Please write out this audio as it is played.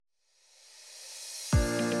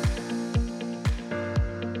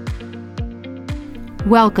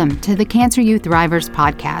Welcome to the Cancer U Thrivers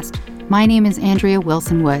podcast. My name is Andrea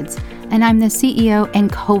Wilson Woods, and I'm the CEO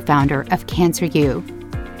and co-founder of Cancer U.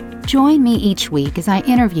 Join me each week as I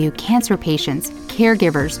interview cancer patients,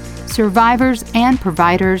 caregivers, survivors, and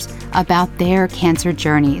providers about their cancer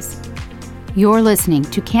journeys. You're listening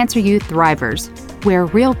to Cancer U Thrivers, where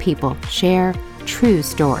real people share true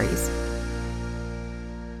stories.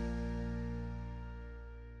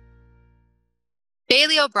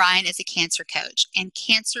 Bailey O'Brien is a cancer coach and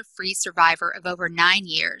cancer-free survivor of over 9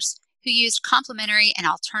 years who used complementary and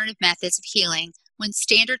alternative methods of healing when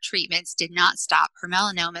standard treatments did not stop her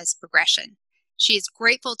melanoma's progression. She is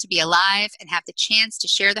grateful to be alive and have the chance to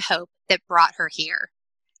share the hope that brought her here.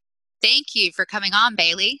 Thank you for coming on,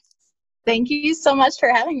 Bailey. Thank you so much for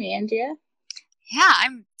having me, Andrea. Yeah,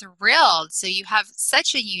 I'm thrilled. So you have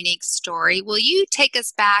such a unique story. Will you take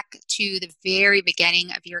us back to the very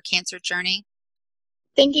beginning of your cancer journey?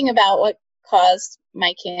 Thinking about what caused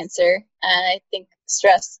my cancer, I think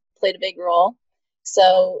stress played a big role.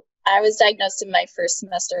 So I was diagnosed in my first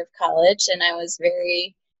semester of college, and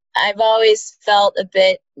I've always felt a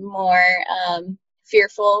bit more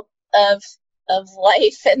fearful of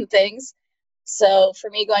life and things. So for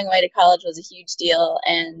me, going away to college was a huge deal,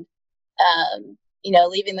 and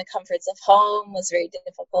leaving the comforts of home was very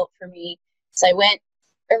difficult for me. So I went.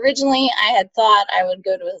 Originally, I had thought I would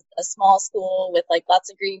go to a small school with like lots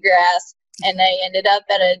of green grass, and I ended up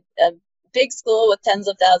at a big school with tens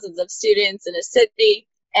of thousands of students in a city,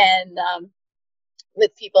 and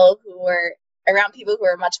with people who were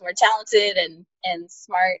much more talented and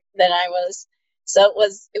smart than I was. So it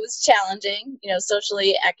was challenging,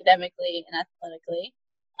 socially, academically, and athletically.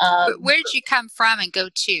 Where did you come from and go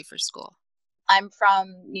to for school? I'm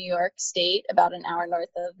from New York State, about an hour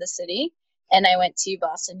north of the city. And I went to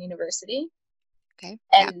Boston University. Okay.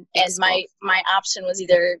 And my option was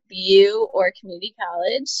either BU or community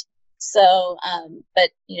college. So, but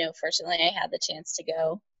fortunately I had the chance to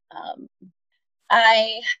go.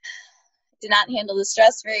 I did not handle the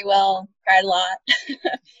stress very well, cried a lot.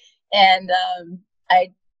 And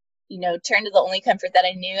I turned to the only comfort that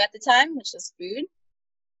I knew at the time, which was food,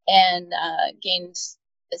 and gained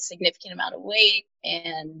a significant amount of weight,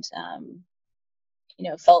 and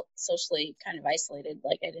felt socially kind of isolated,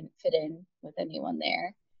 like I didn't fit in with anyone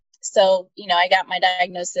there. So, I got my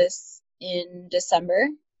diagnosis in December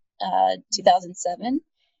 2007.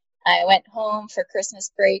 I went home for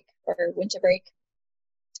Christmas break or winter break,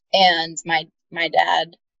 and my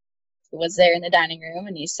dad was there in the dining room,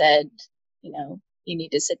 and he said, you need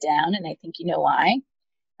to sit down, and I think you know why.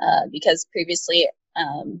 Because previously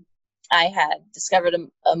I had discovered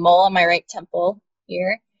a mole on my right temple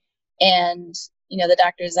here, and the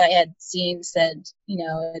doctors I had seen said,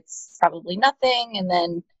 it's probably nothing. And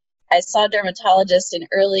then I saw a dermatologist in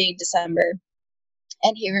early December,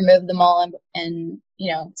 and he removed the mole and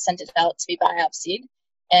sent it out to be biopsied.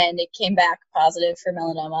 And it came back positive for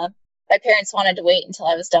melanoma. My parents wanted to wait until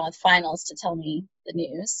I was done with finals to tell me the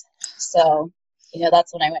news. So,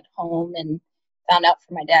 that's when I went home and found out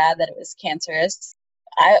from my dad that it was cancerous.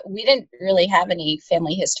 We didn't really have any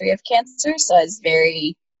family history of cancer, so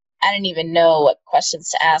I didn't even know what questions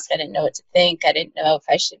to ask. I didn't know what to think. I didn't know if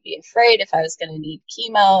I should be afraid, if I was going to need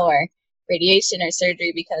chemo or radiation or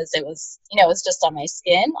surgery, because it was just on my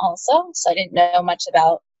skin also. So I didn't know much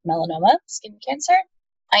about melanoma, skin cancer.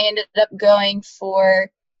 I ended up going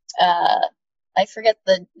for, I forget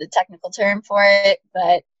the technical term for it,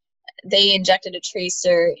 but they injected a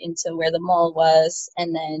tracer into where the mole was,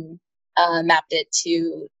 and then mapped it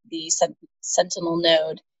to the sentinel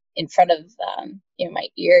node in front of my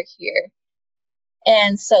ear here.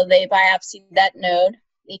 And so they biopsied that node.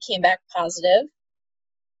 It came back positive.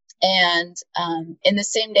 And in the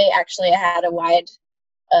same day, actually, I had a wide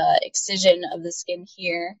excision of the skin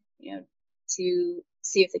here, to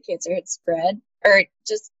see if the cancer had spread, or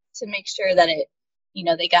just to make sure that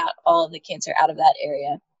they got all of the cancer out of that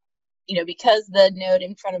area. Because the node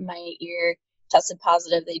in front of my ear tested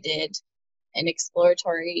positive, they did an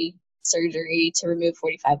exploratory surgery to remove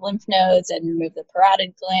 45 lymph nodes and remove the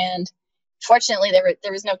parotid gland. Fortunately,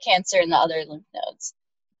 there was no cancer in the other lymph nodes.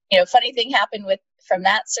 Funny thing happened from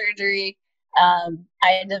that surgery.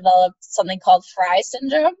 I developed something called Fry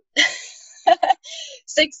syndrome.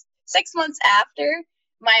 Six months after,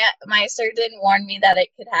 my surgeon warned me that it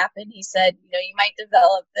could happen. He said, you might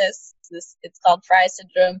develop this. It's called Fry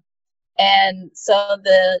syndrome. And so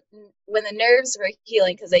when the nerves were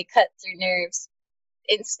healing, because they cut through nerves,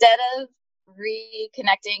 instead of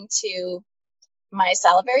reconnecting to my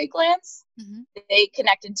salivary glands, they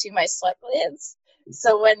connected to my sweat glands.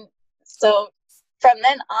 So from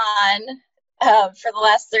then on, For the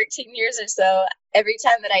last 13 years or so, every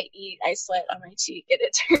time that I eat, I sweat on my cheek and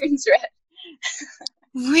it turns red.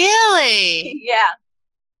 Really? Yeah.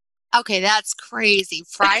 Okay, that's crazy.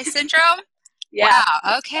 Fry syndrome? Yeah.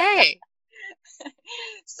 Wow, okay.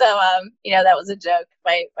 So, that was a joke.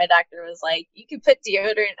 My doctor was like, "You can put deodorant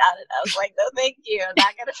on it." I was like, "No, thank you. I'm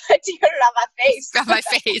not gonna put deodorant on my face." On my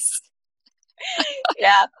face.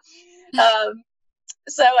 Yeah.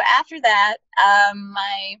 So after that,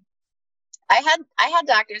 I had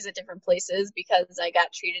doctors at different places because I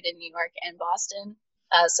got treated in New York and Boston.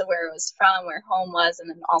 So where I was from, where home was, and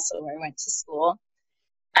then also where I went to school.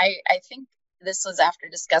 I think this was after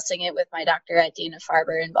discussing it with my doctor at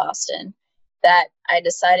Dana-Farber in Boston that I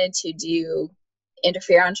decided to do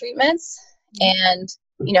interferon treatments. And,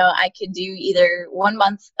 I could do either 1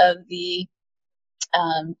 month of the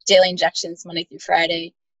daily injections Monday through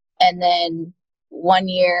Friday, and then 1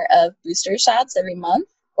 year of booster shots every month,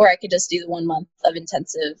 or I could just do the 1 month of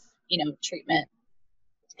intensive, treatment.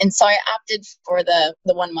 And so I opted for the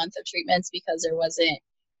 1 month of treatments because there wasn't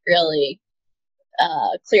really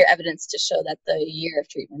clear evidence to show that the year of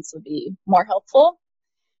treatments would be more helpful.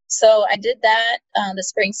 So I did that the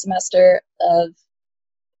spring semester of,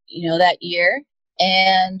 that year.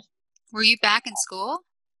 And were you back in school?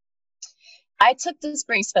 I took the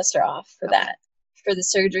spring semester off for that, for the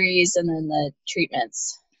surgeries and then the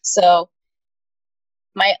treatments. So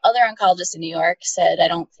my other oncologist in New York said, "I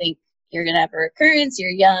don't think you're going to have a recurrence.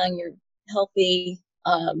 You're young, you're healthy.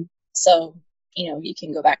 So, you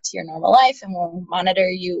can go back to your normal life and we'll monitor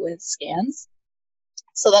you with scans."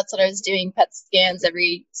 So that's what I was doing, PET scans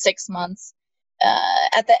every 6 months.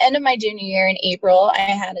 At the end of my junior year in April, I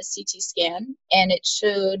had a CT scan and it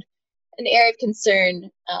showed an area of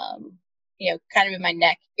concern, kind of in my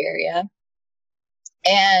neck area.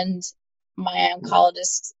 And my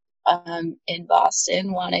oncologist in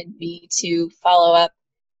Boston wanted me to follow up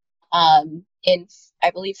in,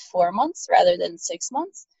 I believe, 4 months rather than 6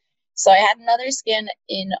 months. So I had another scan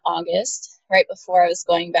in August, right before I was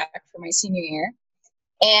going back for my senior year,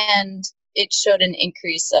 and it showed an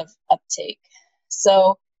increase of uptake.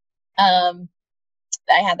 So I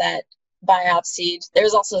had that biopsied. There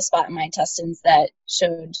was also a spot in my intestines that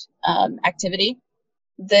showed activity.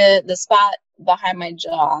 The spot behind my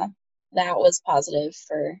jaw, that was positive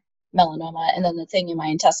for melanoma, and then the thing in my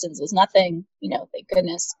intestines was nothing, thank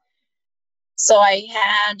goodness. So I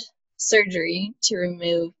had surgery to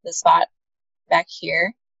remove the spot back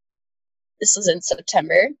here. This was in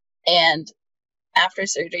September, and after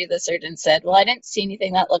surgery, the surgeon said, "Well, I didn't see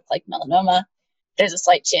anything that looked like melanoma. There's a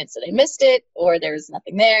slight chance that I missed it or there was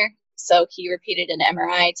nothing there." So he repeated an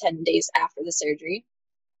MRI 10 days after the surgery,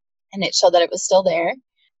 and it showed that it was still there.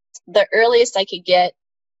 The earliest I could get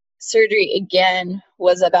surgery again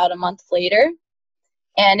was about a month later.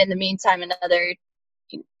 And in the meantime, another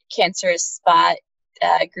cancerous spot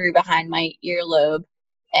grew behind my earlobe.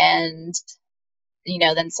 And,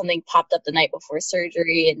 then something popped up the night before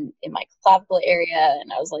surgery in my clavicle area.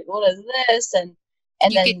 And I was like, "What is this?" And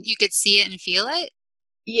then you could see it and feel it?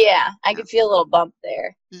 Yeah, I could feel a little bump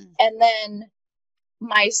there. Mm. And then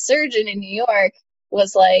my surgeon in New York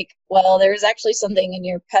was like, "Well, there was actually something in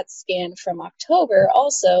your PET scan from October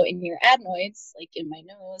also in your adenoids, like in my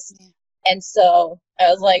nose." Yeah. And so I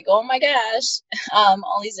was like, "Oh my gosh,"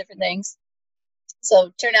 all these different things. So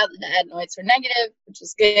it turned out that the adenoids were negative, which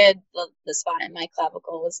was good. The spot in my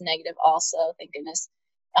clavicle was negative also, thank goodness.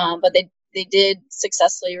 But they did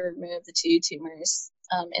successfully remove the 2 tumors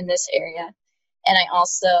in this area. And I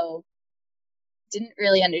also didn't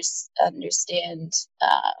really understand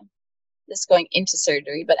this going into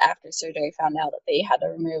surgery, but after surgery, I found out that they had to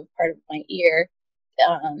remove part of my ear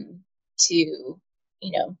to,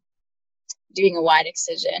 doing a wide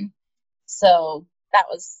excision. So that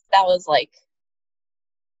was like,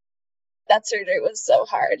 that surgery was so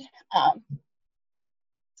hard.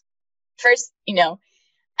 First,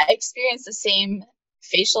 I experienced the same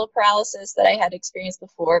facial paralysis that I had experienced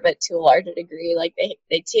before, but to a larger degree. Like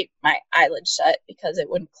they taped my eyelid shut because it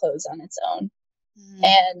wouldn't close on its own. Mm-hmm.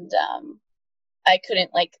 And I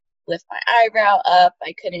couldn't lift my eyebrow up.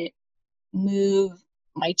 I couldn't move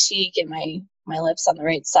my cheek and my lips on the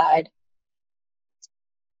right side.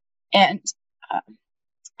 And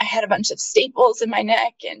I had a bunch of staples in my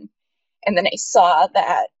neck, and then I saw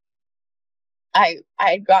that I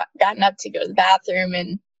had gotten up to go to the bathroom,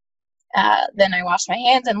 and then I washed my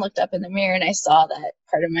hands and looked up in the mirror, and I saw that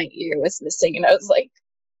part of my ear was missing, and I was like,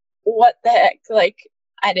 "What the heck?"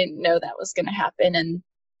 I didn't know that was going to happen. And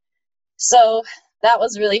so that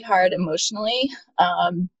was really hard emotionally.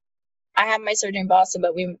 I had my surgery in Boston,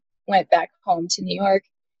 but we went back home to New York,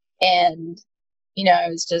 and I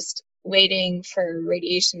was just waiting for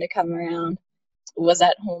radiation to come around. Was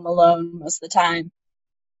at home alone most of the time.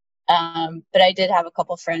 But I did have a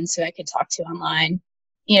couple friends who I could talk to online.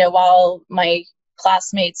 While my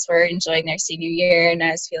classmates were enjoying their senior year and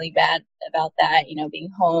I was feeling bad about that, being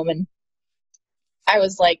home. And I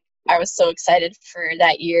was so excited for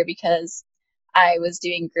that year because I was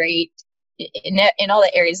doing great in all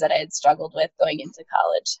the areas that I had struggled with going into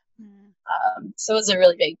college. So it was a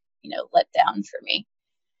really big, letdown for me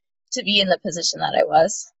to be in the position that I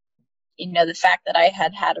was. The fact that I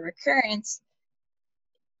had a recurrence,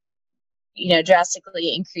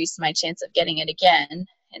 drastically increased my chance of getting it again.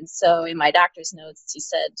 And so in my doctor's notes, he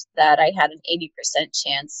said that I had an 80%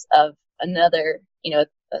 chance of another,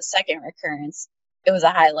 a second recurrence. It was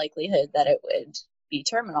a high likelihood that it would be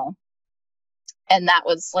terminal. And that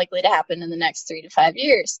was likely to happen in the next 3 to 5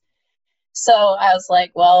 years. So I was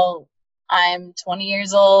like, well, I'm 20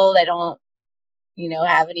 years old. I don't,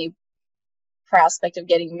 have any prospect of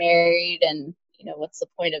getting married. And, what's the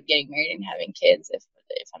point of getting married and having kids if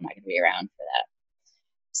I'm not going to be around for that?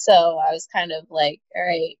 So I was kind of like, all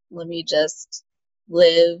right, let me just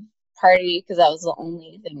live, party, because that was the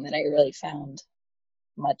only thing that I really found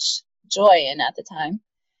much joy in at the time.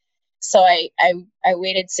 So I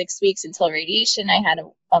waited 6 weeks until radiation. I had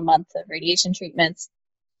a month of radiation treatments.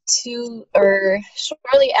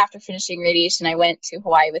 Shortly after finishing radiation, I went to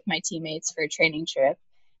Hawaii with my teammates for a training trip.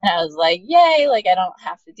 And I was like, yay, I don't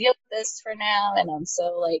have to deal with this for now. And I'm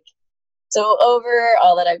so over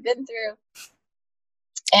all that I've been through.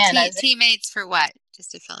 And teammates for what? Just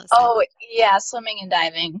to fill us in. Oh, yeah, swimming and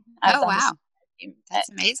diving. Wow. That's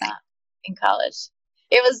amazing. In college.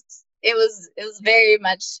 It was very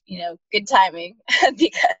much, good timing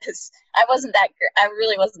because I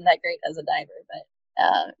really wasn't that great as a diver, but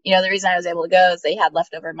the reason I was able to go is they had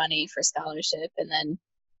leftover money for scholarship. And then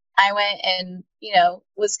I went and,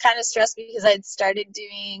 was kind of stressed because I'd started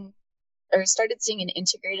seeing an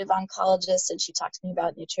integrative oncologist, and she talked to me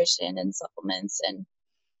about nutrition and supplements and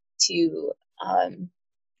to,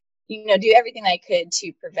 do everything I could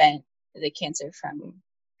to prevent the cancer from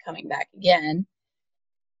coming back again.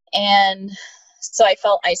 And so I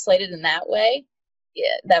felt isolated in that way,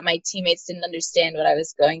 that my teammates didn't understand what I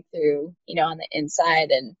was going through, on the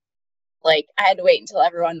inside. And I had to wait until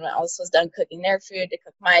everyone else was done cooking their food to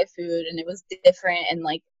cook my food. And it was different. And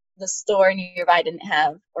the store nearby didn't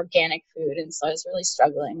have organic food. And so I was really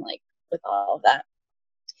struggling with all of that.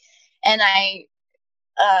 And I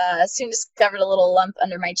soon discovered a little lump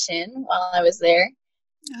under my chin while I was there.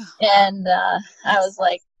 Oh. And I was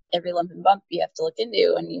like, every lump and bump you have to look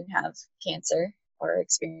into when you have cancer or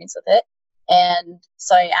experience with it. And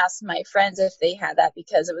so I asked my friends if they had that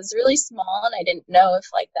because it was really small and I didn't know if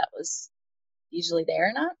that was usually there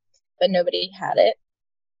or not, but nobody had it.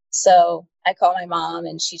 So I called my mom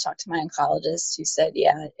and she talked to my oncologist who said,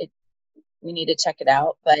 yeah, we need to check it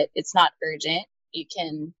out, but it's not urgent. You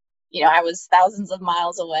can, I was thousands of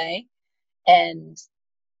miles away and,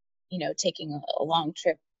 taking a long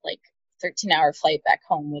trip, 13-hour flight back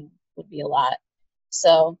home would be a lot.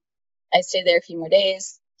 So I stayed there a few more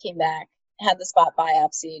days, came back, had the spot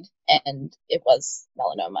biopsied, and it was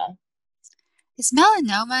melanoma. Is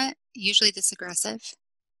melanoma usually this aggressive?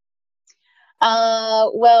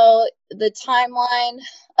 Well, the timeline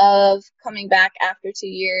of coming back after 2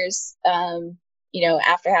 years,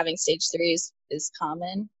 after having stage 3 is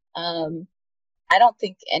common. I don't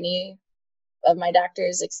think any of my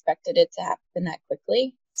doctors expected it to happen that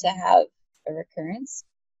quickly, to have a recurrence.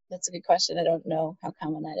 That's a good question. I don't know how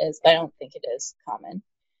common that is, but I don't think it is common.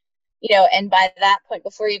 And by that point,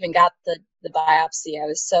 before I even got the biopsy, I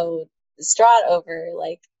was so distraught over,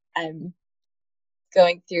 I'm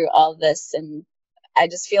going through all this, and I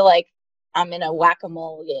just feel like I'm in a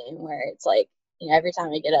whack-a-mole game where it's every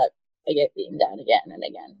time I get up, I get beaten down again and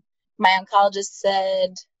again. My oncologist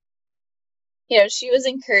said, she was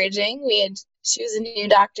encouraging. She was a new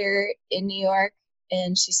doctor in New York,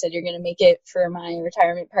 and she said, you're going to make it for my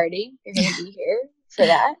retirement party. You're going to be here for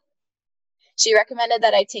that. She recommended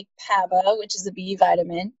that I take PABA, which is a B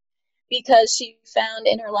vitamin, because she found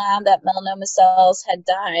in her lab that melanoma cells had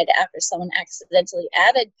died after someone accidentally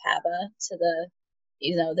added PABA to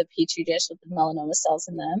the petri dish with the melanoma cells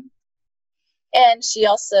in them. And she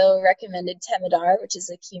also recommended Temodar, which is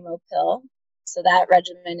a chemo pill. So that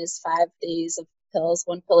regimen is 5 days of pills,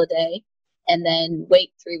 1 pill a day, and then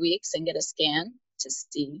wait 3 weeks and get a scan to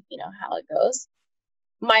see, how it goes.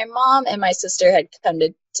 My mom and my sister had come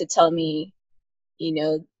to tell me,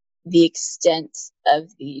 the extent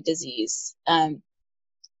of the disease,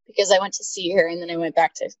 because I went to see her and then I went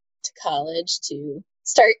back to college to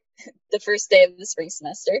start the first day of the spring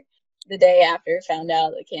semester. the day after I found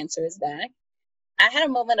out the cancer was back, I had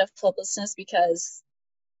a moment of hopelessness because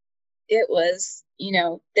it was,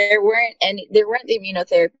 there weren't the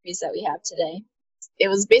immunotherapies that we have today. It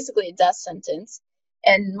was basically a death sentence.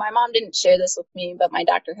 And my mom didn't share this with me, but my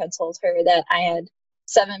doctor had told her that I had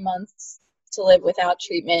 7 months to live without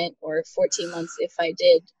treatment, or 14 months if I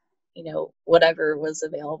did, whatever was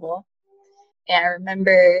available. And I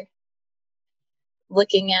remember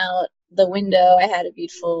looking out the window. I had a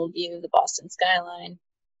beautiful view of the Boston skyline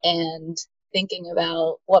and thinking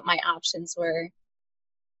about what my options were.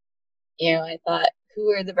 I thought,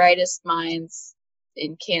 who are the brightest minds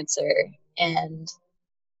in cancer? And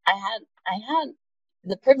I had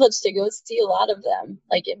the privilege to go see a lot of them,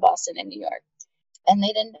 like in Boston and New York, and they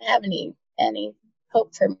didn't have any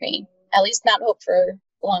hope for me, at least not hope for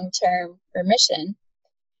long-term remission.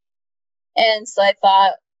 And so I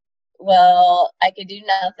thought, well, I could do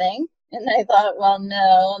nothing. And I thought, well,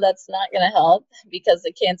 no, that's not going to help because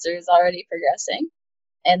the cancer is already progressing.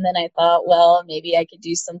 And then I thought, well, maybe I could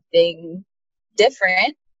do something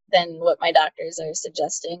different than what my doctors are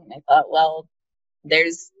suggesting. And I thought, well,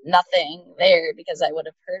 there's nothing there because I would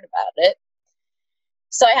have heard about it.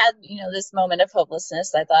 So I had, this moment of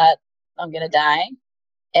hopelessness. I thought, I'm going to die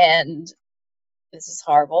and this is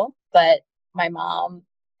horrible. But my mom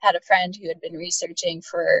had a friend who had been researching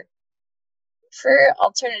for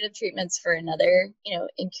alternative treatments for another,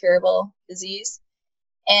 incurable disease.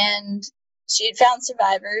 And she had found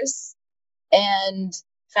survivors and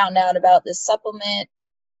found out about this supplement,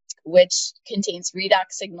 which contains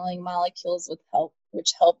redox signaling molecules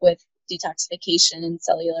which help with detoxification and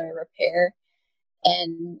cellular repair.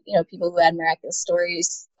 And, people who had miraculous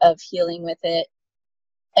stories of healing with it.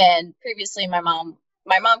 And previously my mom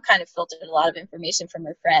kind of filtered a lot of information from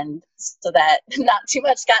her friend so that not too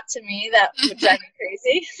much got to me that would drive me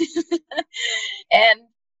crazy. And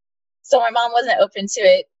so my mom wasn't open to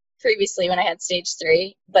it previously when I had stage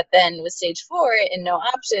 3, but then with stage 4 and no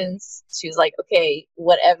options, she was like, okay,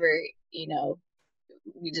 whatever,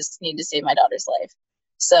 we just need to save my daughter's life.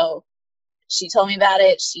 So she told me about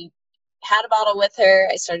it. She had a bottle with her.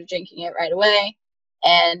 I started drinking it right away,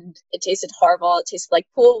 and it tasted horrible. It tasted like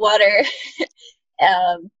pool water.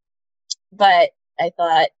 But I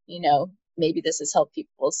thought, maybe this has helped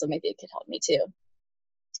people, so maybe it could help me too.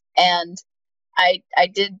 And I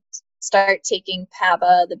did start taking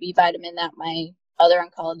PABA, the B vitamin that my other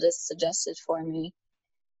oncologist suggested for me.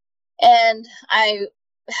 And I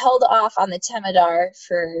held off on the Temodar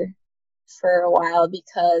for a while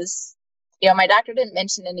because, my doctor didn't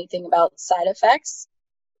mention anything about side effects,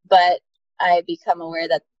 but I become aware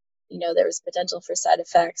that, there was potential for side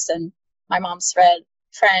effects. And my mom's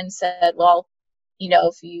friend said, well,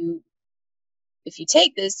 if you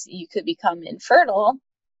take this, you could become infertile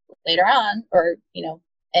later on, or,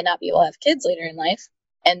 and not be able to have kids later in life.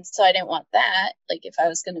 And so I didn't want that, like if I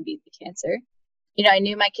was going to beat the cancer. I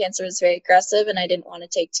knew my cancer was very aggressive and I didn't want to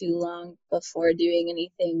take too long before doing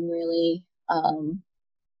anything really,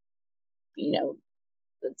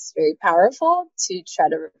 that's very powerful to try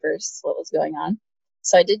to reverse what was going on.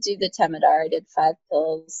 So I did do the Temodar. I did 5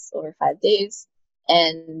 pills over 5 days,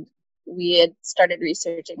 and we had started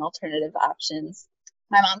researching alternative options.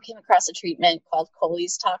 My mom came across a treatment called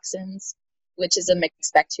Coley's toxins, which is a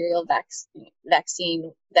mixed bacterial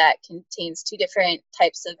vaccine that contains 2 different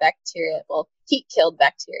types of bacteria, heat-killed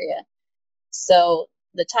bacteria. So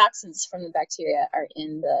the toxins from the bacteria are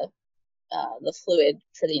in the fluid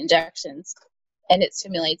for the injections, and it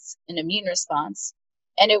stimulates an immune response.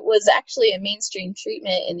 And it was actually a mainstream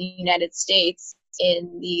treatment in the United States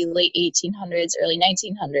in the late 1800s, early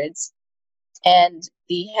 1900s. And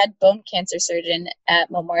the head bone cancer surgeon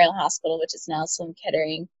at Memorial Hospital, which is now Sloan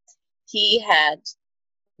Kettering, he had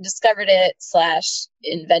discovered it /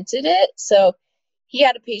 invented it. So he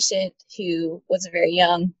had a patient who was very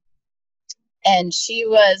young, and she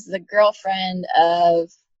was the girlfriend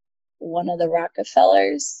of one of the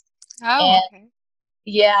Rockefellers. Oh, okay.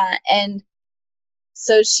 Yeah, and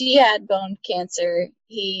so she had bone cancer.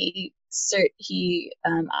 He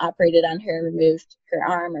operated on her, removed her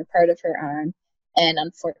arm or part of her arm, and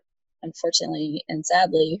unfortunately and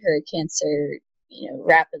sadly, her cancer,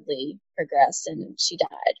 rapidly progressed, and she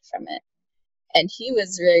died from it. And he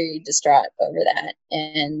was very distraught over that,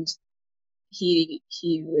 and he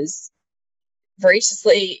was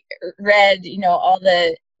voraciously read, all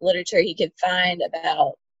the literature he could find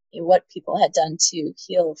about what people had done to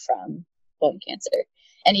heal from bone cancer.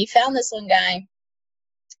 And he found this one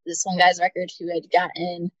guy's record who had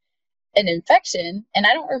gotten an infection, and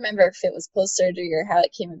I don't remember if it was post-surgery or how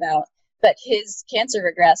it came about, but his cancer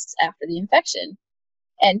regressed after the infection.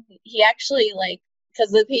 And he actually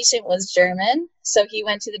because the patient was German. So he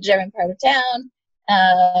went to the German part of town,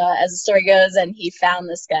 as the story goes, and he found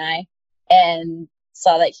this guy and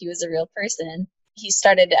saw that he was a real person. He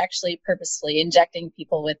started actually purposefully injecting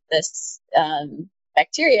people with this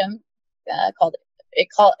bacterium it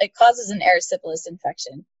causes an erysipelas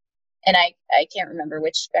infection. And I can't remember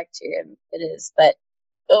which bacterium it is, but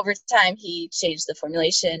over time he changed the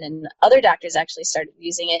formulation, and other doctors actually started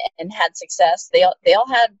using it and had success. They all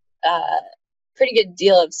had pretty good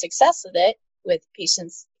deal of success with it, with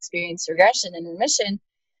patients experienced regression and remission.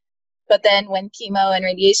 But then when chemo and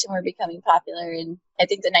radiation were becoming popular in, I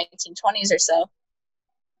think, the 1920s or so,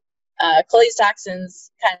 Coley's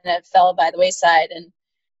toxins kind of fell by the wayside. And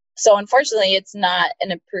so unfortunately, it's not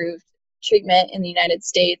an approved treatment in the United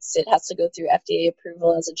States. It has to go through FDA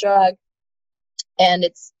approval as a drug. And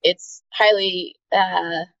it's highly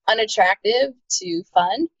unattractive to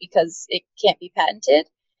fund because it can't be patented.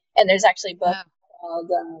 And there's actually a book called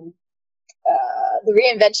The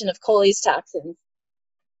Reinvention of Coley's Toxins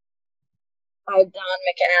by Don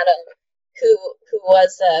McAdam, who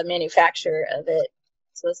was a manufacturer of it.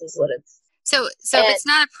 So this is what it's. So if it's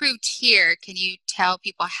not approved here, can you tell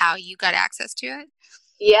people how you got access to it?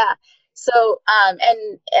 Yeah. So,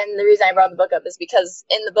 and the reason I brought the book up is because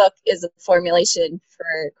in the book is a formulation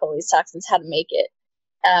for Coley's toxins, how to make it,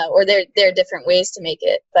 or there are different ways to make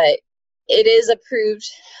it, but it is approved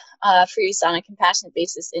for use on a compassionate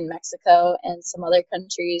basis in Mexico and some other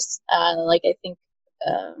countries, like I think,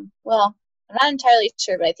 well, I'm not entirely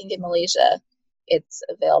sure, but I think in Malaysia it's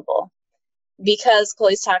available. Because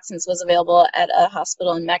Coley's toxins was available at a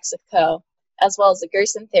hospital in Mexico, as well as the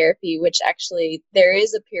Gerson therapy, which actually there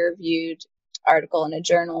is a peer-reviewed article in a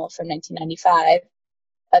journal from 1995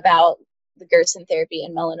 about the Gerson therapy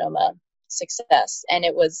and melanoma success. And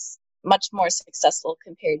it was much more successful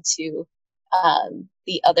compared to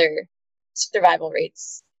the other survival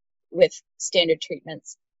rates with standard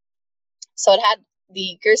treatments. So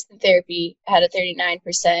the Gerson therapy had a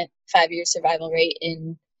 39% 5-year survival rate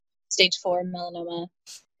in stage 4 melanoma.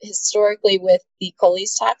 Historically, with the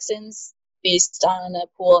Coley's toxins, based on a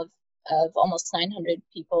pool of almost 900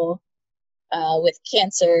 people with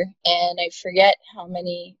cancer, and I forget how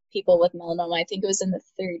many people with melanoma, I think it was in the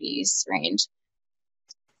 30s range.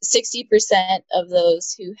 60% of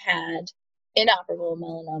those who had inoperable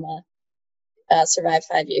melanoma survived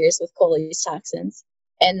 5 years with Coley's toxins,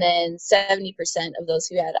 and then 70% of those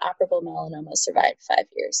who had operable melanoma survived 5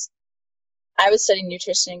 years. I was studying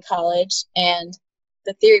nutrition in college, and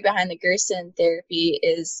the theory behind the Gerson therapy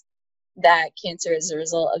is that cancer is a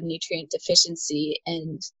result of nutrient deficiency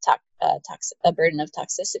and a burden of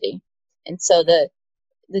toxicity. And so the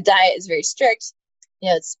diet is very strict.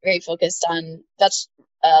 It's very focused on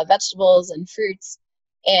vegetables and fruits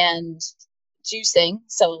and juicing.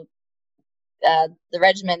 So the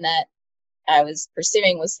regimen that I was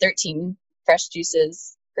pursuing was 13 fresh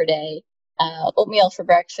juices per day, oatmeal for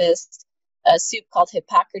breakfast, a soup called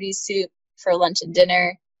Hippocrates soup for lunch and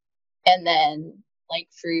dinner, and then like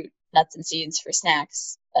fruit, nuts, and seeds for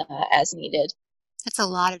snacks as needed. That's a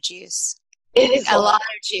lot of juice. It is a lot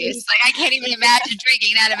of juice. Like I can't even imagine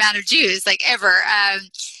drinking that amount of juice, like ever.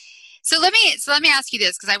 So let me ask you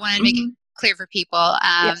this, because I want to make it clear for people.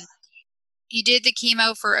 Yes. You did the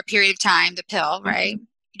chemo for a period of time, the pill, right?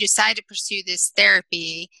 You decided to pursue this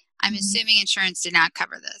therapy. I'm assuming insurance did not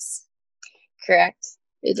cover this. Correct.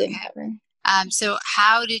 It didn't cover. So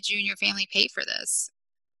how did you and your family pay for this?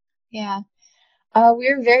 Yeah.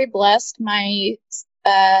 We were very blessed. My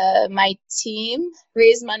team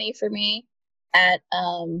raised money for me at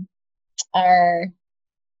our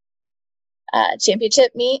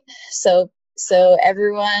championship meet. So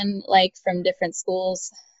everyone, like, from different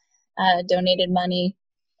schools donated money,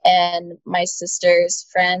 and my sister's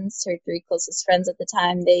friends, her 3 closest friends at the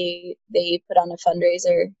time, they put on a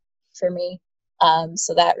fundraiser for me.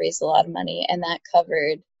 So that raised a lot of money, and that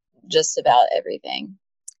covered just about everything.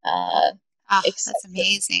 That's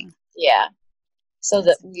amazing. Yeah. So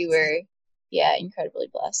that we were, incredibly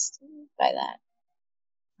blessed by that.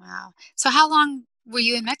 Wow. So how long were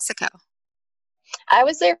you in Mexico? I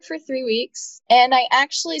was there for 3 weeks, and I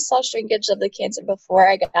actually saw shrinkage of the cancer before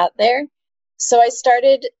I got there. So I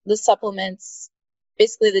started the supplements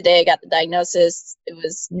basically the day I got the diagnosis. It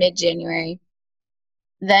was mid-January.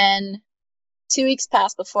 Then 2 weeks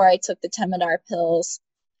passed before I took the Temodar pills.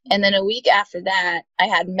 And then a week after that, I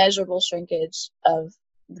had measurable shrinkage of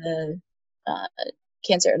the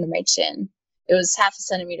cancer under my chin. It was 0.5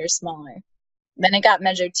 centimeter smaller. Then it got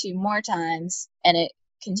measured 2 more times, and it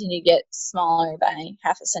continued to get smaller by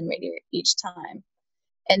 0.5 centimeter each time.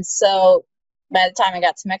 And so by the time I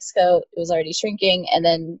got to Mexico, it was already shrinking. And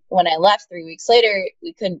then when I left 3 weeks later,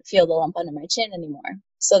 we couldn't feel the lump under my chin anymore.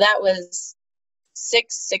 So that was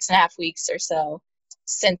 6.5 weeks or so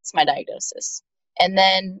since my diagnosis. And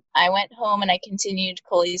then I went home and I continued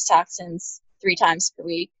Coley's toxins 3 times per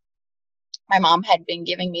week. My mom had been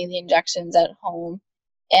giving me the injections at home,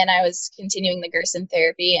 and I was continuing the Gerson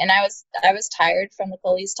therapy. And I was tired from the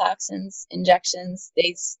Coley's toxins injections.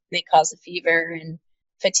 They cause a fever and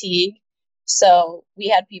fatigue. So we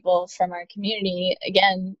had people from our community,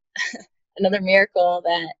 again, another miracle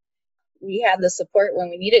that we had the support when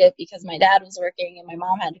we needed it, because my dad was working and my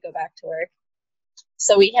mom had to go back to work.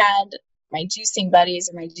 So we had my juicing buddies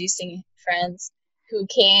or my juicing friends who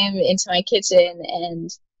came into my kitchen and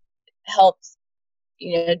helped,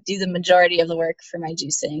 do the majority of the work for my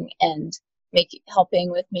juicing and helping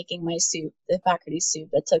with making my soup, the Hippocrates soup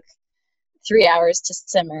that took 3 hours to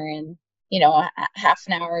simmer and, a half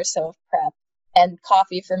an hour or so of prep, and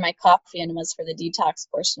coffee for my coffee enemas for the detox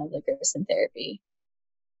portion of the Gerson therapy.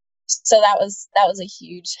 So that was a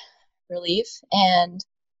huge relief. And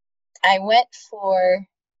I went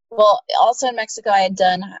also in Mexico, I had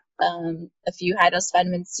done a few high-dose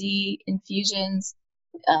vitamin C infusions,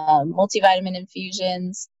 multivitamin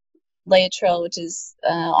infusions, Laetrile, which is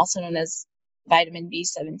also known as vitamin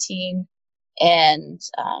B17, and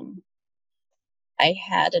I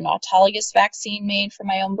had an autologous vaccine made for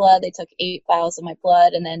my own blood. They took 8 vials of my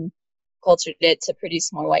blood and then cultured it to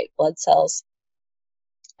produce more white blood cells.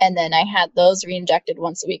 And then I had those re-injected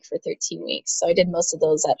once a week for 13 weeks. So I did most of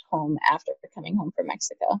those at home after coming home from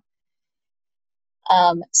Mexico.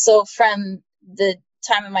 So from the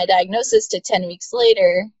time of my diagnosis to 10 weeks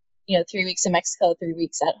later, 3 weeks in Mexico, 3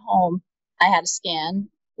 weeks at home, I had a scan,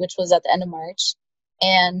 which was at the end of March.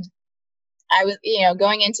 And I was,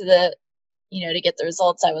 going into to get the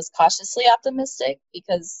results, I was cautiously optimistic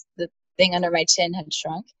because the thing under my chin had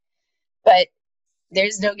shrunk. But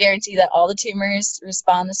there's no guarantee that all the tumors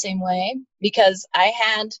respond the same way, because I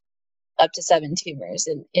had up to 7 tumors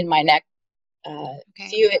in my neck,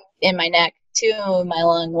 few in my neck, 2 in my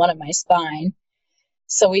lung, 1 in my spine.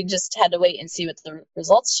 So we just had to wait and see what the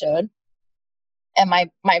results showed. And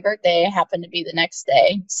my birthday happened to be the next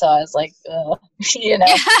day. So I was like, this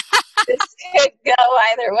could go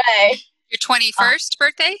either way. Your 21st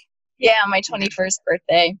birthday? Yeah, my 21st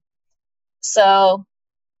birthday. So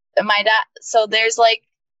so there's like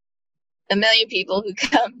a million people who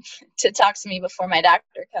come to talk to me before my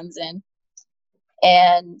doctor comes in.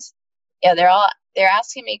 And yeah, they're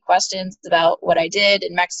asking me questions about what I did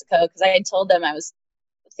in Mexico, because I had told them I was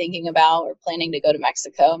thinking about or planning to go to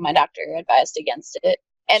Mexico. My doctor advised against it.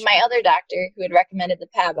 And my other doctor, who had recommended the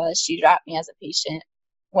PABA, she dropped me as a patient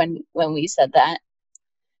when we said that.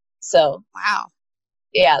 So wow.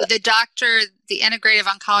 Yeah. The doctor, the integrative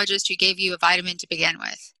oncologist who gave you a vitamin to begin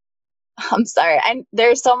with. I'm sorry.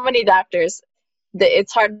 There's so many doctors that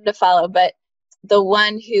it's hard to follow, but the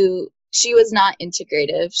one she was not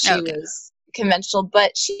integrative. She was conventional,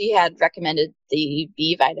 but she had recommended the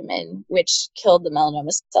B vitamin, which killed the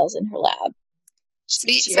melanoma cells in her lab. So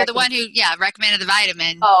the one who, recommended the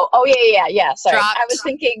vitamin. Oh, yeah. Sorry. I was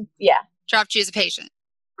thinking, dropped you as a patient.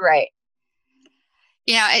 Right.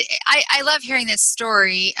 I love hearing this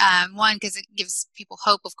story. One, because it gives people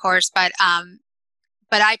hope, of course, but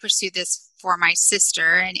I pursued this for my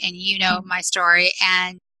sister, and my story,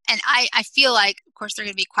 and I feel like, of course, there are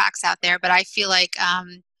going to be quacks out there, but I feel like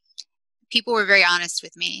people were very honest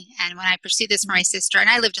with me. And when I pursued this for my sister, and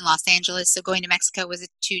I lived in Los Angeles, so going to Mexico was a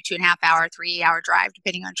 2.5 hour, 3 hour drive,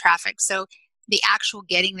 depending on traffic. So the actual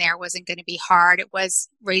getting there wasn't going to be hard. It was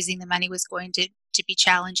raising the money was going to be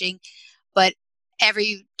challenging, but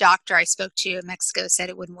every doctor I spoke to in Mexico said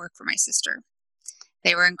it wouldn't work for my sister.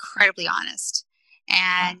 They were incredibly honest.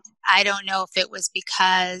 And I don't know if it was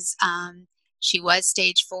because she was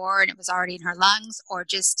stage 4 and it was already in her lungs, or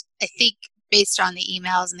just, I think based on the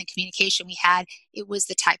emails and the communication we had, it was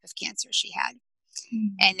the type of cancer she had.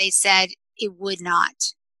 Mm-hmm. And they said it would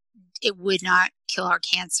not kill her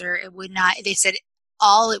cancer. It would not, they said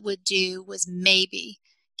all it would do was maybe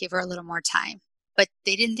give her a little more time, but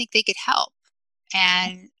they didn't think they could help.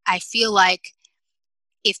 And I feel like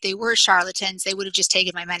if they were charlatans, they would have just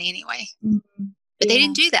taken my money anyway. Mm-hmm. But they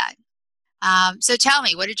didn't do that. So tell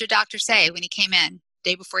me, what did your doctor say when he came in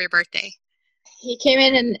day before your birthday? He came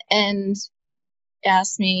in and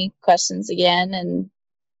asked me questions again, and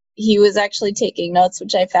he was actually taking notes,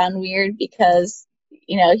 which I found weird because,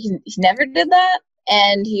 he never did that.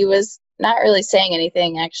 And he was not really saying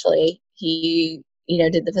anything, actually. He,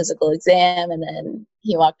 did the physical exam, and then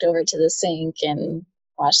he walked over to the sink and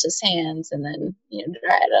washed his hands, and then,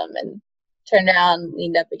 dried them and turned around,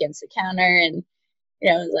 leaned up against the counter, and,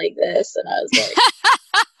 you know, it was like this. And I was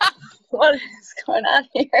like, what is going on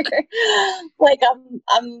here? Like,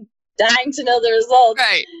 I'm dying to know the results.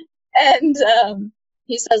 Right. And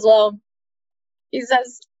he says,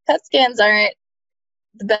 PET scans aren't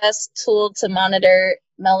the best tool to monitor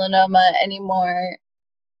melanoma anymore.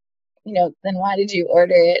 You know, then why did you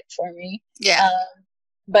order it for me? Yeah.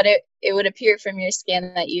 But it would appear from your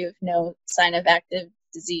scan that you have no sign of active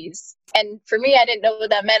disease. And for me, I didn't know what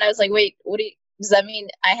that meant. I was like, wait, does that mean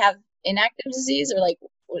I have inactive disease, or like,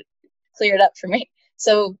 what, clear it up for me?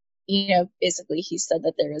 So, you know, basically he said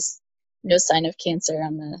that there was no sign of cancer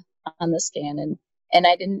on the scan, and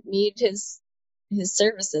I didn't need his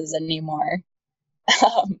services anymore.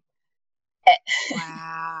 Wow.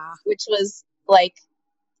 Which was like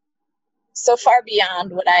so far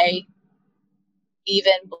beyond what I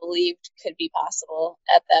even believed could be possible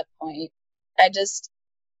at that point.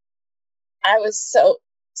 I was so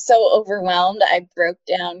overwhelmed. I broke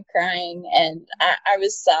down crying, and I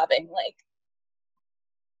was sobbing, like,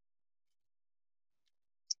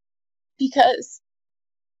 because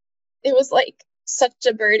it was like such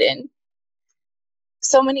a burden.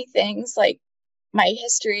 So many things, like my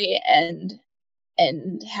history and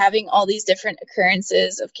having all these different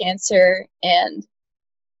occurrences of cancer, and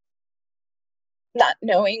not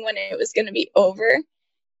knowing when it was going to be over,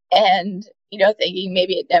 and, you know, thinking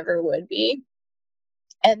maybe it never would be.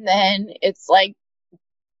 And then it's like,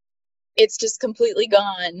 it's just completely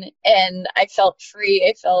gone. And I felt free.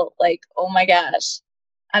 I felt like, oh my gosh,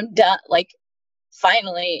 I'm done. Like,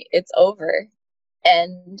 finally, it's over.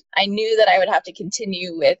 And I knew that I would have to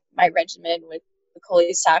continue with my regimen with the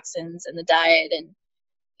cholecystoxins and the diet, and,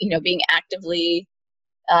 you know, being actively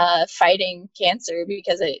fighting cancer,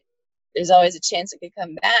 because there's always a chance it could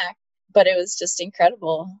come back. But it was just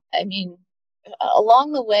incredible. I mean,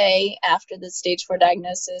 along the way, after the stage 4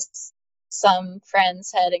 diagnosis, some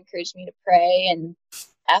friends had encouraged me to pray and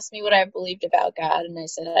asked me what I believed about God, and I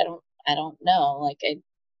said, I don't know. Like, I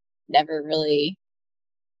never really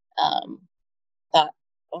thought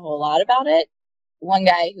a whole lot about it. One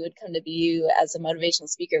guy who had come to BU as a motivational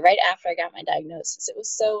speaker right after I got my diagnosis, it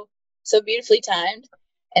was so beautifully timed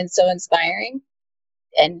and so inspiring,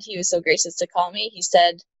 and he was so gracious to call me. He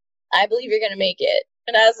said, I believe you're going to make it.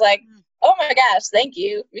 And I was like, oh my gosh, thank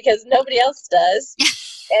you, because nobody else does.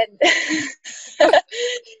 And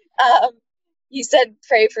he said,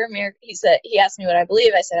 pray for a miracle. He asked me what I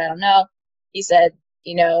believe. I said, I don't know. He said,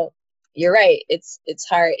 you know, you're right. It's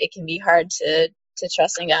hard. It can be hard to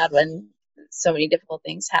trust in God when so many difficult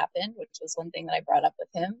things happen, which was one thing that I brought up with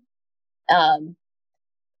him.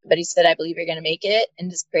 But he said, I believe you're going to make it, and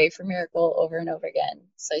just pray for a miracle over and over again.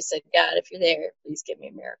 So I said, God, if you're there, please give me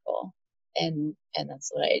a miracle. And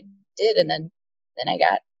that's what I did. And then I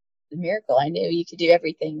got the miracle. I knew you could do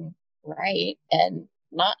everything right and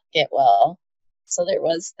not get well. So there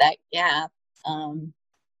was that gap. And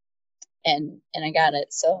I got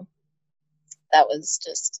it. So that was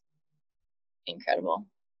just incredible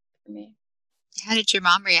for me. How did your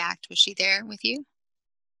mom react? Was she there with you?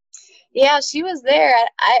 Yeah, she was there.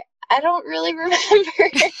 I don't really remember.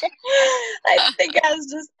 I think I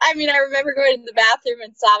remember going to the bathroom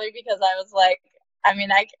and sobbing, because I was like, I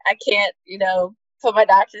can't, you know, put my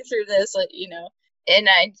doctor through this, you know. And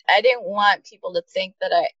I didn't want people to think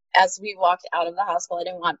that as we walked out of the hospital, I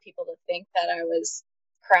didn't want people to think that I was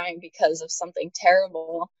crying because of something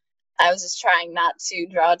terrible. I was just trying not to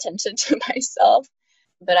draw attention to myself.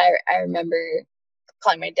 But I remember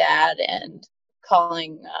calling my dad and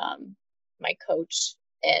calling my coach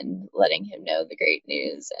and letting him know the great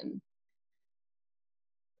news. And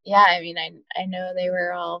yeah, I mean, I know they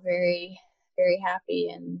were all very, very happy,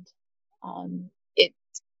 and it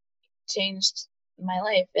changed my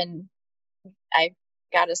life, and I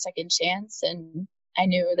got a second chance, and I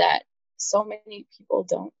knew that so many people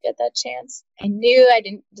don't get that chance. I knew I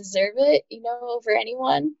didn't deserve it, you know, over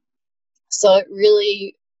anyone. So it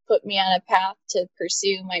really put me on a path to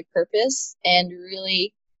pursue my purpose and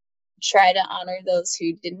really try to honor those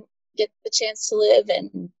who didn't get the chance to live,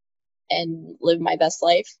 and live my best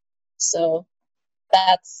life. So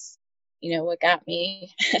that's, you know, what got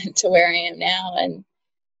me to where I am now, and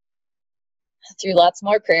through lots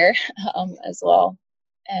more prayer as well,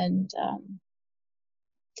 and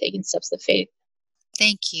taking steps of faith.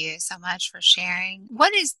 Thank you so much for sharing.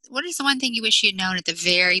 What is the one thing you wish you'd known at the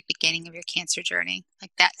very beginning of your cancer journey?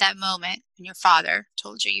 Like that moment when your father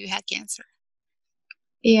told you had cancer?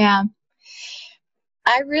 Yeah.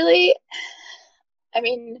 I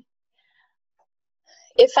mean,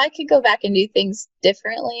 if I could go back and do things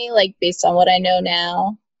differently, like based on what I know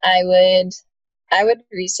now, I would I would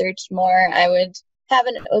research more. I would have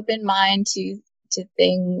an open mind to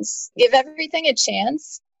things, give everything a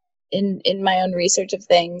chance in my own research of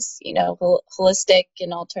things, holistic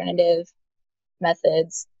and alternative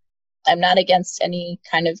methods. I'm not against any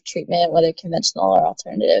kind of treatment, whether conventional or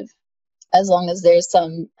alternative, as long as there's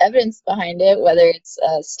some evidence behind it, whether it's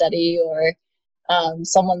a study or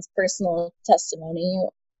someone's personal testimony,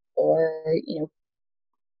 or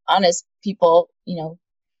honest people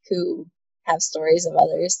who have stories of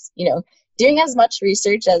others, doing as much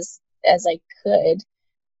research as I could,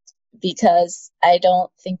 because I don't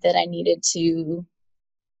think that I needed to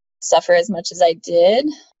suffer as much as I did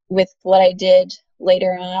with what I did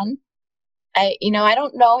later on. I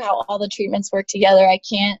don't know how all the treatments work together. I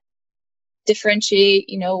can't differentiate,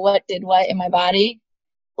 what did what in my body.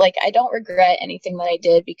 Like, I don't regret anything that I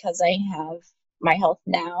did, because I have my health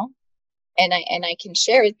now, and I can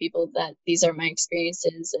share with people that these are my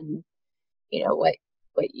experiences, and what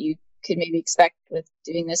you could maybe expect with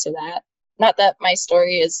doing this or that. Not that my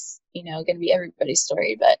story is going to be everybody's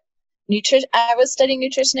story, but I was studying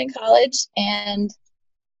nutrition in college, and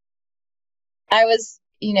I was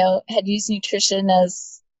had used nutrition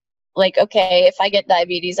as like, okay, if I get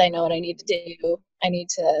diabetes, I know what I need to do. I need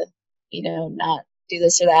to not do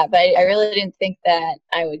this or that. But I really didn't think that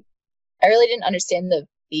I really didn't understand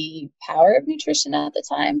the power of nutrition at the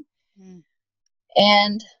time.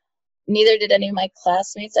 And neither did any of my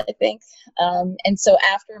classmates, I think. And so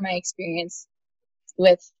after my experience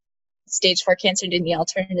with stage 4 cancer, doing the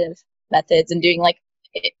alternative methods and doing like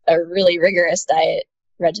a really rigorous diet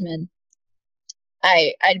regimen,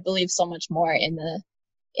 I believe so much more in the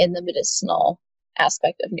medicinal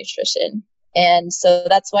aspect of nutrition. And so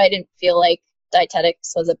that's why I didn't feel like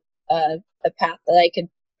dietetics was a path that I could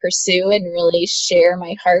pursue and really share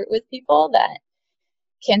my heart with people, that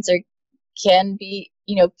cancer can be,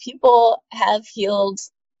 people have healed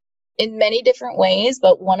in many different ways,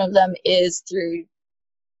 but one of them is through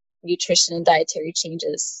nutrition and dietary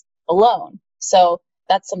changes alone. So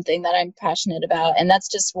that's something that I'm passionate about. And that's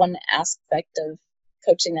just one aspect of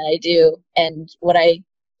coaching that I do, and what I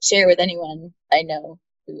share with anyone I know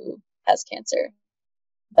who has cancer.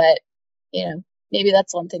 But, maybe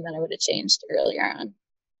that's one thing that I would have changed earlier on.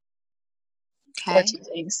 Okay. Or two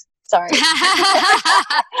things. Sorry.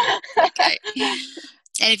 Okay.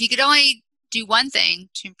 And if you could only do one thing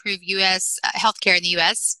to improve U.S. healthcare in the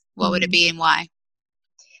U.S., what would it be and why?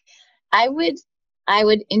 I would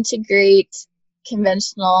integrate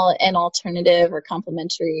conventional and alternative or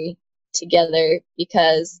complementary together,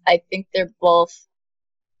 because I think they're both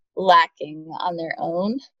lacking on their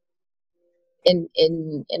own in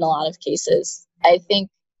a lot of cases. I think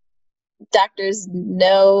doctors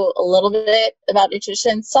know a little bit about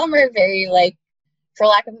nutrition. Some are very, like, for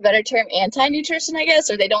lack of a better term, anti-nutrition, I guess,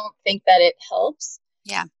 or they don't think that it helps.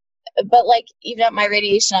 Yeah. But like, even at my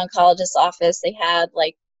radiation oncologist's office, they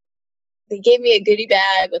gave me a goodie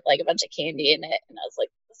bag with like a bunch of candy in it, and I was like,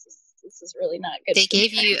 this is really not good. They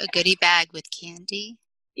gave you a goodie bag with candy?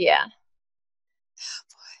 Yeah. Oh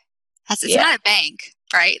boy. It's not a bank,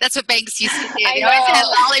 right? That's what banks used to do. They I always had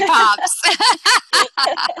lollipops.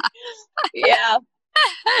 Yeah.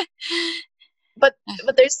 But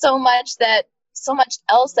there's so much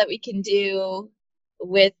else that we can do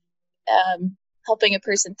with helping a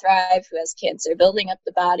person thrive who has cancer, building up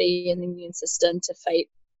the body and the immune system to fight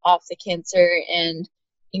off the cancer, and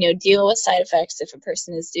deal with side effects if a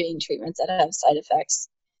person is doing treatments that have side effects.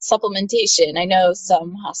 Supplementation. I know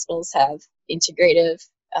some hospitals have integrative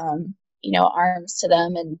arms to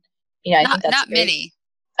them, and I think that's not many.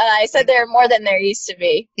 I said there are more than there used to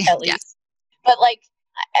be, at least. But like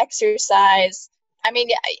exercise, I mean,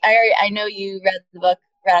 I know you read the book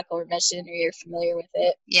Radical Remission, or you're familiar with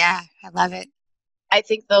it. Yeah, I love it. I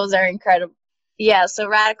think those are incredible. Yeah, so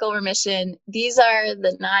Radical Remission, these are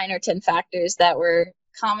the 9 or 10 factors that were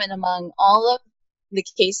common among all of the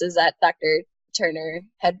cases that Dr. Turner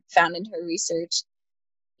had found in her research.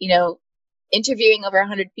 Interviewing over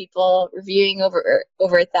 100 people, reviewing over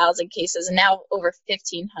 1,000 cases, and now over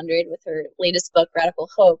 1,500 with her latest book, Radical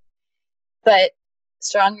Hope. But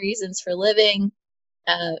strong reasons for living,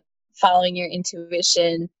 following your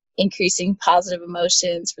intuition, increasing positive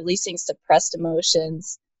emotions, releasing suppressed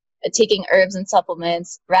emotions, taking herbs and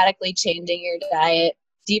supplements, radically changing your diet,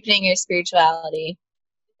 deepening your spirituality,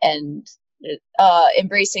 and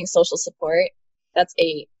embracing social support. That's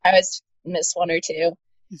 8. I always miss 1 or 2.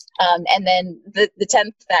 And then the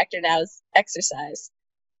 10th factor now is exercise.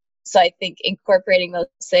 So I think incorporating those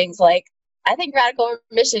things, like, I think Radical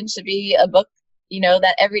Remission should be a book,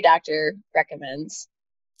 that every doctor recommends.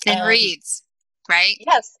 And reads, right?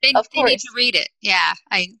 Yes, of course. They need to read it. Yeah.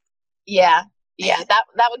 Yeah. Yeah,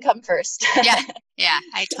 that would come first. Yeah,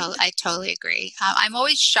 I totally agree. I'm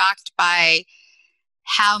always shocked by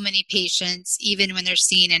how many patients, even when they're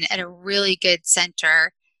seen at a really good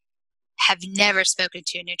center, have never spoken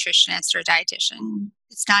to a nutritionist or a dietitian.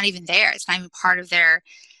 It's not even there. It's not even part of their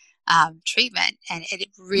treatment. And it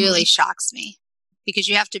really shocks me because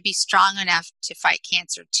you have to be strong enough to fight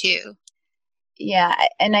cancer too. Yeah.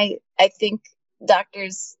 And I think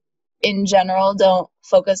doctors in general don't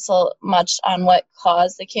focus so much on what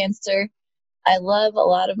caused the cancer. I love a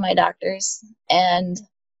lot of my doctors, and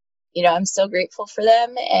I'm so grateful for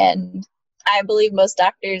them. And I believe most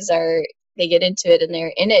doctors they get into it and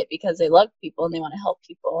they're in it because they love people and they want to help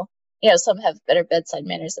people. Some have better bedside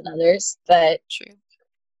manners than others, but true.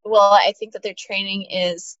 Well, I think that their training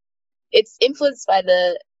it's influenced by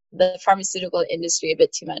the pharmaceutical industry a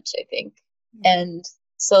bit too much, I think. And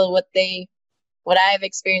so what I've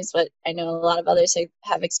experienced, what I know a lot of others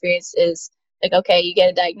have experienced is like, okay, you get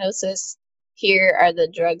a diagnosis. Here are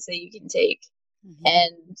the drugs that you can take.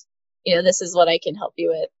 And, this is what I can help you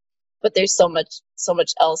with. But there's so much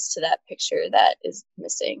else to that picture that is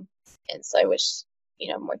missing. And so I wish,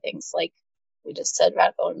 more things like we just said,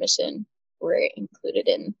 radical remission, were included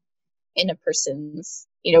in a person's,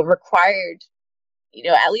 required,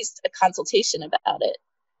 at least a consultation about it.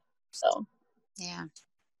 So, yeah.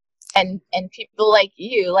 And people like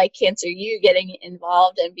you, like Cancer U, getting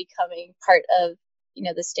involved and becoming part of,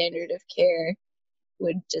 the standard of care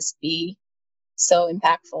would just be so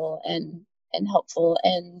impactful and helpful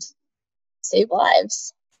and save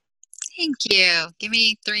lives. Thank you. Give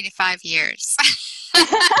me 3 to 5 years.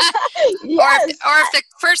 Yes. Or if the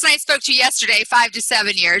person I spoke to yesterday, 5 to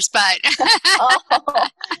 7 years, but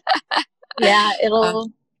yeah,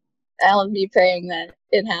 I'll be praying that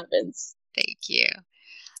it happens. Thank you.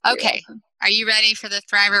 Okay. Are you ready for the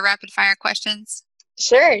Thriver rapid fire questions?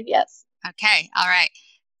 Sure. Yes. Okay. All right.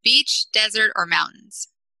 Beach, desert, or mountains?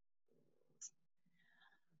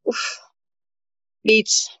 Oof.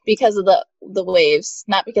 Beach, because of the waves,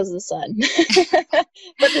 not because of the sun.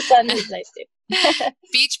 But the sun is nice too.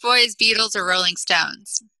 Beach Boys, Beatles, or Rolling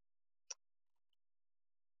Stones?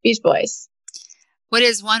 Beach Boys. What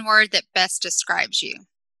is one word that best describes you?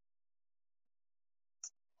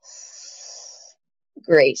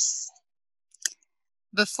 Grace.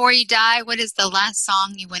 Before you die, what is the last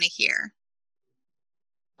song you want to hear?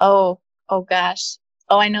 Oh gosh.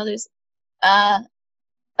 I know there's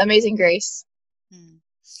Amazing Grace.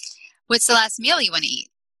 What's the last meal you want to eat?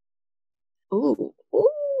 Ooh.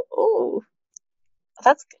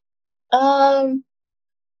 That's good.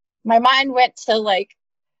 My mind went to like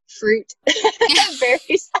fruit and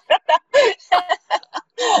berries.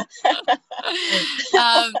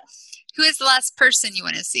 Who is the last person you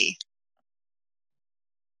want to see?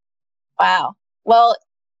 Wow. Well,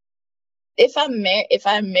 if I'm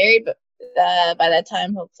married by that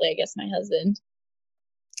time, hopefully, I guess my husband.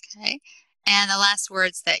 Okay. And the last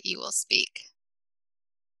words that you will speak.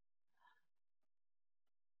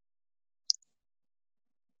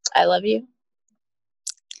 I love you.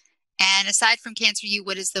 And aside from Cancer U,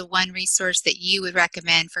 what is the one resource that you would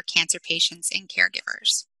recommend for cancer patients and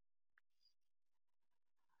caregivers?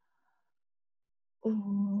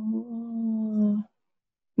 Ooh.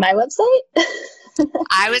 My website?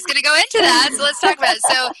 I was going to go into that, so let's talk about it.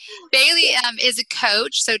 So Bailey is a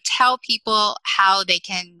coach, so tell people how they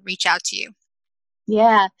can reach out to you.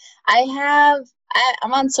 Yeah,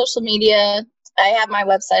 I'm on social media. I have my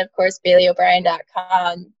website, of course,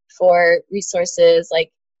 BaileyO'Brien.com, for resources.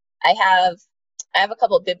 Like I have a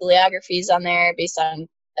couple of bibliographies on there based on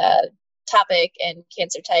topic and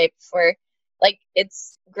cancer type, for like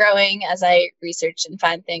it's growing as I research and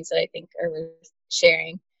find things that I think are worth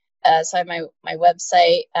sharing. So I have my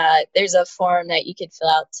website. There's a form that you could fill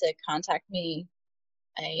out to contact me.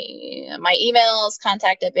 My email is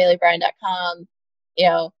contact@BaileyO'Brien.com.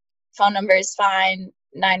 Phone number is fine,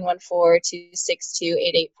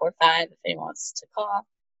 914-262-8845 if anyone wants to call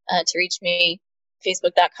to reach me.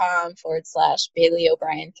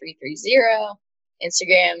 Facebook.com/BaileyO'Brien330.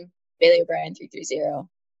 Instagram, BaileyO'Brien330.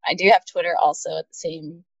 I do have Twitter also at the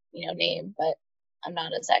same name, but I'm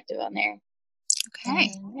not as active on there.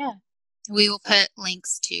 Okay. Yeah. We will put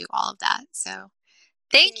links to all of that. So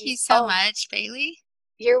thank you so much, Bailey.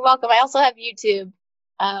 You're welcome. I also have YouTube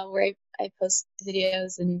where I post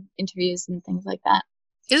videos and interviews and things like that.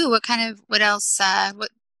 Ooh, what kind of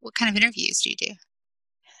interviews do you do?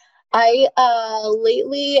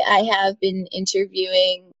 Lately I have been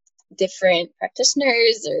interviewing different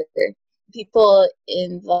practitioners or people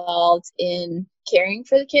involved in caring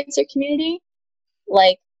for the cancer community,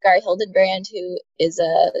 like Gary Hildenbrand, who is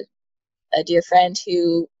a dear friend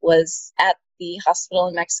who was at the hospital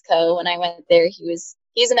in Mexico. When I went there, he's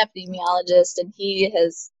an epidemiologist, and he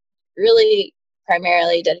has really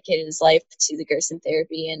primarily dedicated his life to the Gerson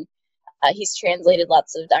therapy, and he's translated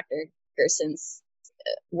lots of Dr. Gerson's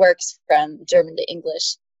works from German to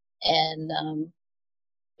English. And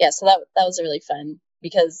so that was really fun,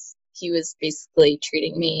 because he was basically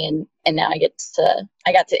treating me, and now I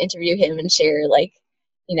got to interview him and share, like,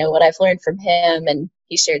 what I've learned from him, and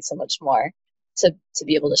he shared so much more to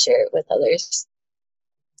be able to share it with others.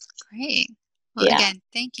 Great. Well, again,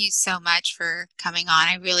 thank you so much for coming on.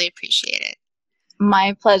 I really appreciate it.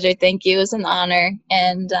 My pleasure. Thank you. It was an honor.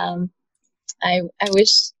 And I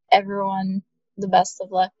wish everyone the best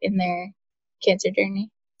of luck in their cancer journey.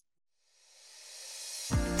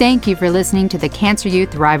 Thank you for listening to the Cancer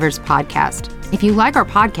Youth Thrivers podcast. If you like our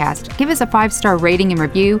podcast, give us a 5-star rating and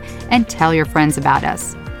review, and tell your friends about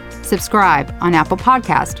us. Subscribe on Apple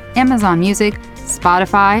Podcast, Amazon Music,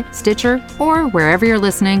 Spotify, Stitcher, or wherever you're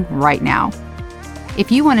listening right now. If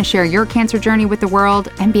you want to share your cancer journey with the world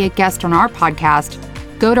and be a guest on our podcast,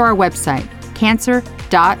 go to our website,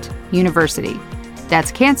 cancer.university.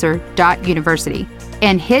 That's cancer.university.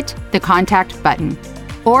 And hit the contact button,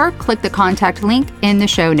 or click the contact link in the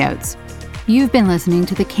show notes. You've been listening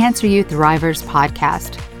to the Cancer Youth Thrivers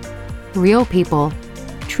podcast. Real people,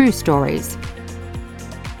 true stories.